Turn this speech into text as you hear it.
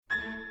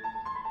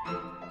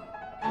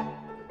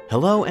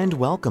Hello and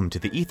welcome to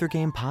the Ether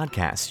Game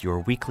Podcast,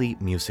 your weekly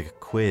music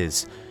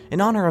quiz. In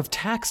honor of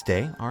Tax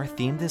Day, our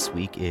theme this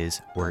week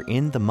is We're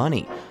in the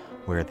Money,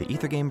 where the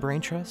Ether Game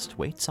Brain Trust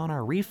waits on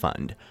our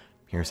refund.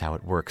 Here's how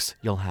it works.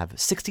 You'll have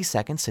 60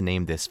 seconds to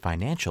name this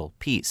financial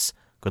piece.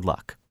 Good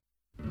luck.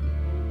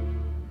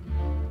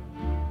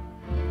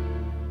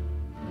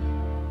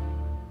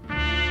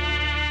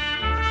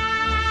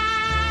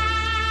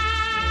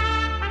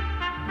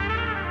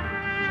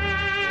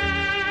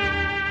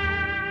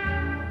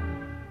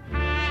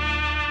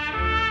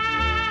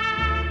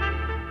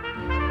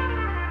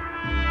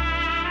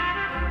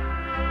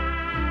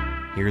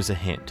 Here's a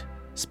hint.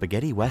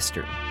 Spaghetti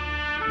Western.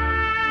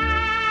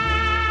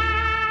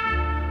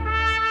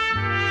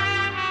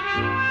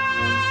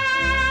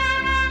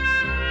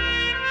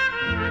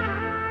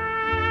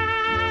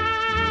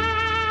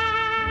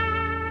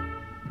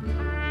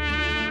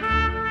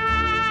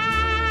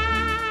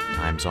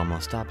 Time's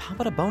almost up. How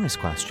about a bonus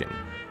question?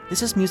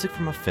 This is music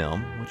from a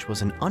film which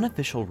was an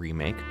unofficial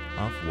remake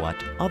of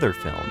what other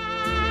film?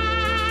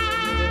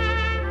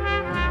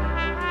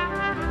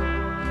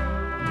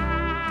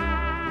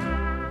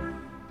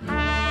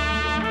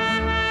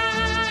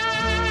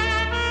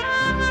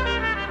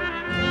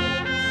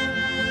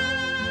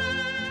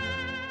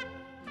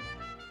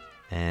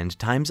 And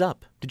time's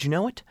up. Did you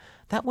know it?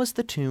 That was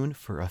the tune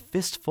for A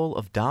Fistful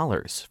of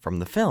Dollars from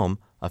the film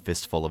A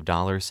Fistful of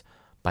Dollars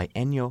by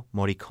Ennio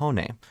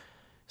Morricone.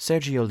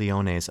 Sergio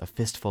Leone's A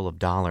Fistful of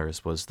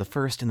Dollars was the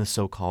first in the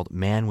so-called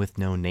Man with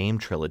No Name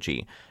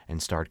trilogy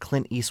and starred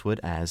Clint Eastwood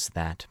as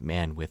that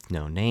man with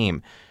no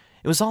name.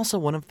 It was also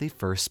one of the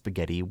first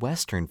spaghetti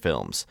western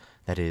films,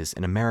 that is,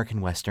 an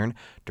American western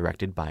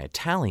directed by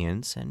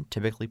Italians and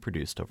typically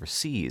produced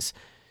overseas.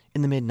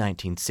 In the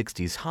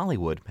mid-1960s,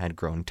 Hollywood had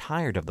grown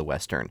tired of the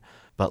Western,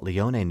 but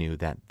Leone knew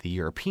that the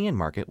European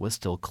market was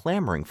still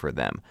clamoring for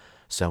them,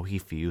 so he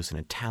fused an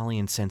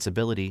Italian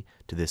sensibility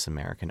to this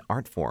American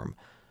art form.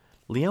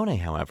 Leone,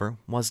 however,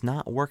 was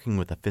not working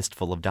with A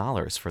Fistful of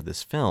Dollars for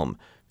this film.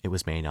 It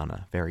was made on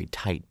a very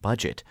tight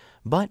budget,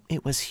 but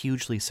it was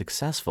hugely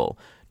successful,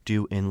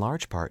 due in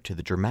large part to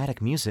the dramatic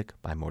music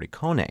by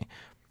Morricone.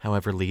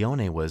 However,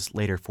 Leone was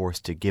later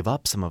forced to give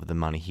up some of the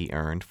money he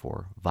earned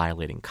for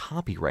violating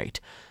copyright.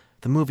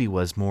 The movie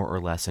was more or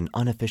less an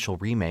unofficial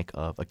remake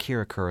of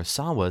Akira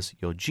Kurosawa's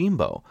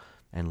Yojimbo,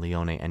 and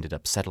Leone ended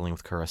up settling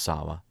with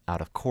Kurosawa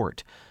out of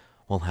court.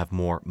 We'll have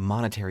more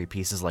monetary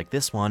pieces like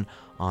this one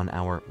on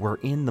our We're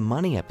in the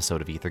Money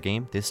episode of Ether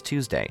Game this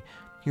Tuesday.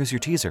 Here's your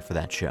teaser for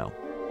that show.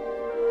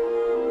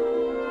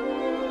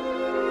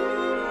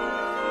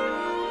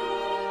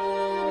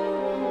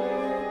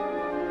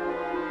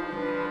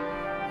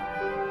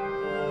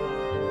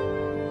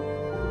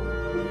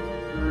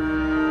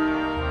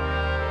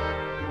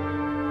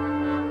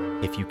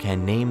 If you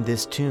can name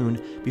this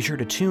tune, be sure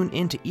to tune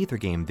into Ether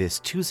Game this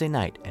Tuesday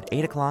night at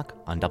 8 o'clock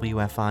on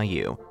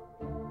WFIU.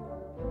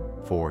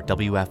 For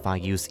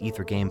WFIU's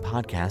Ether Game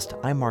podcast,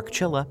 I'm Mark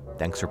Chilla.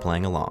 Thanks for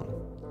playing along.